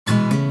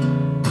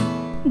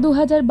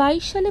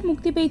2022 সালে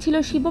মুক্তি পেয়েছিল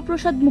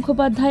শিবপ্রসাদ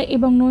মুখোপাধ্যায়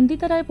এবং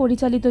নন্দিতা রায়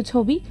পরিচালিত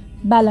ছবি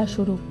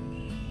বেলাশুরু।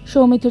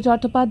 সৌমিত্র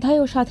চট্টোপাধ্যায়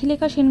ও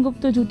সাথীলেখা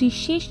সেনগুপ্ত জুটির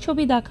শেষ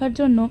ছবি দেখার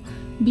জন্য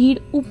ভিড়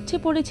উপচে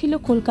পড়েছিল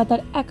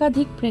কলকাতার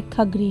একাধিক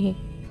প্রেক্ষাগৃহে।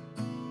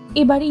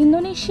 এবার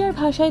ইন্দোনেশিয়ার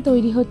ভাষায়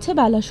তৈরি হচ্ছে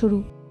বেলাশুরু।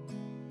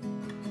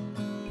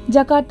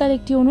 জাকার্তার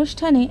একটি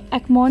অনুষ্ঠানে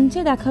এক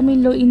মঞ্চে দেখা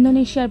মিলল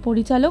ইন্দোনেশিয়ার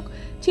পরিচালক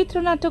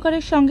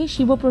চিত্রনাট্যকারের সঙ্গে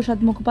শিবপ্রসাদ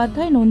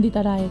মুখোপাধ্যায়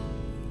নন্দিতা রায়ের।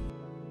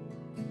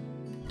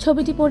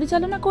 ছবিটি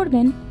পরিচালনা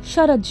করবেন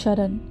শরদ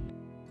শরণ।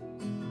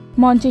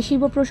 মঞ্চে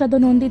শিবপ্রসাদ ও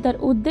নন্দিতার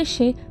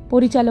উদ্দেশ্যে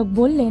পরিচালক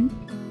বললেন,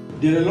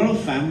 There are a lot of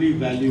family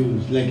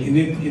values, like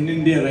in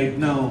India right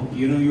now,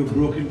 you're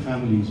broken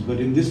families, but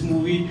in this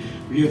movie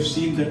we have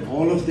seen that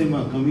all of them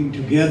are coming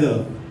together,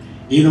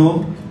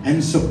 and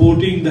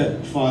supporting that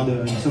father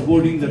and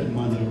supporting that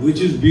mother, which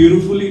is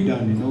beautifully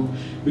done,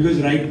 because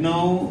right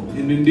now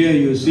in India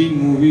you're seeing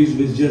movies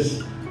with just,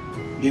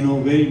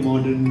 very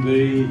modern,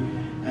 very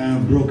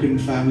broken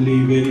family,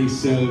 very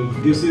self.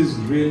 This is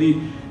really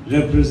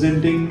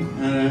representing,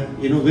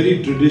 very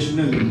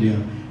traditional India,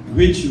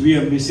 which we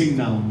are missing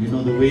now.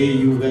 The way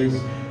you guys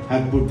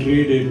have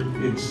portrayed it,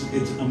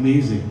 it's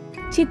amazing.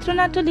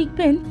 চিত্রনাট্য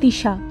লিখবেন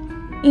তিশা।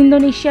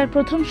 ইন্দোনেশিয়ার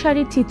প্রথম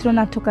সারির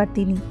চিত্রনাট্যকার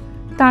তিনি।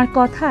 তার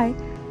কথায়,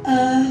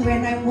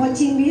 when I'm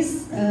watching this,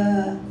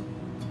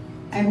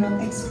 I'm not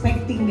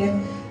expecting that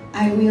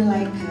I will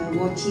like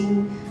watching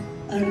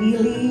a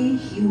really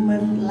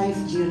human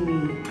life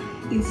journey.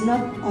 It's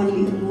not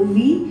only a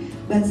movie,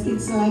 but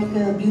it's like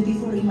a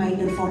beautiful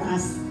reminder for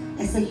us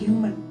as a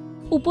human.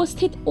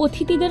 উপস্থিত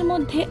অতিথিদের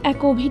মধ্যে এক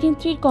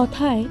অভিনেত্রীর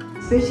কথায়,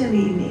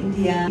 especially in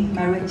India,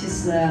 marriage is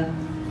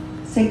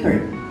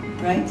sacred,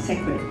 right?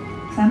 Sacred.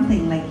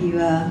 Something like you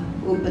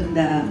open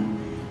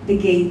the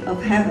gate of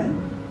heaven,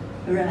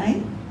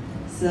 right?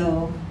 So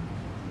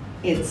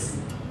it's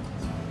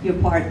your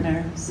partner.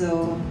 So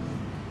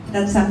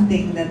that's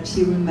something that she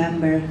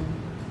remember.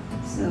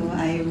 So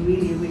I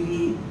really,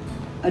 really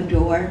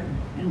adore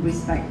and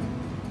respect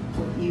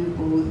what you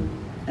both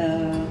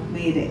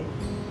made it.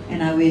 And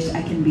I wish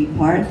I can be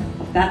part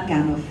of that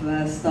kind of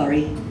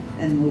story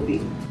and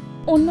movie.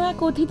 অন্য এক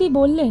অতিথি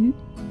বললেন,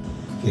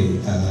 Okay,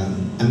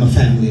 I'm a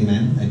family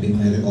man. I've been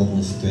married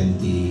almost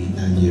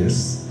 29 years.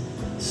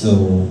 So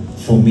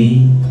for me,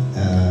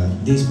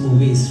 this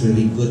movie is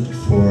really good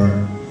for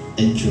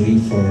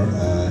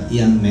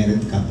young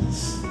married couples.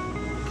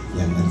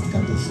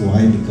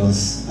 Why?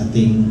 Because I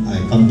think I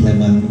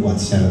complement what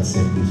Sharat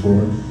said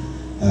before.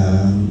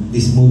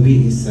 This movie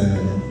is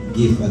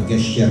give a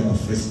gesture of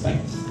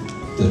respect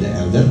to the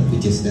elder,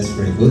 that's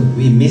very good.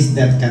 We miss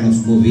that kind of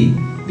movie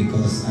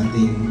because I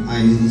think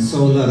I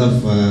saw a lot of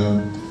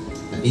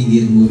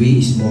Indian movie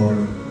is more,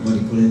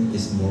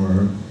 is more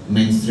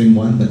mainstream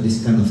one, but this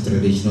kind of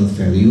traditional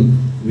value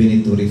we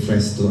need to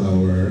refresh to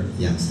our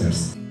youngsters.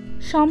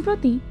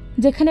 সম্প্রতি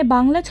যেখানে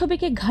বাংলা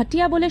ছবিকে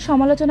ঘাটিয়া বলে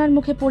সমালোচনার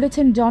মুখে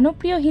পড়েছেন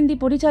জনপ্রিয় হিন্দি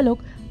পরিচালক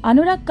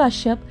অনুরাগ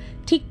কাশ্যপ,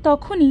 ঠিক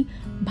তখনই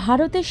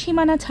ভারতের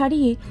সীমানা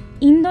ছাড়িয়ে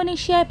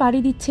ইন্দোনেশিয়ায় পাড়ি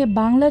দিচ্ছে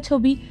বাংলা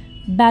ছবি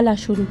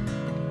বেলাশুরু।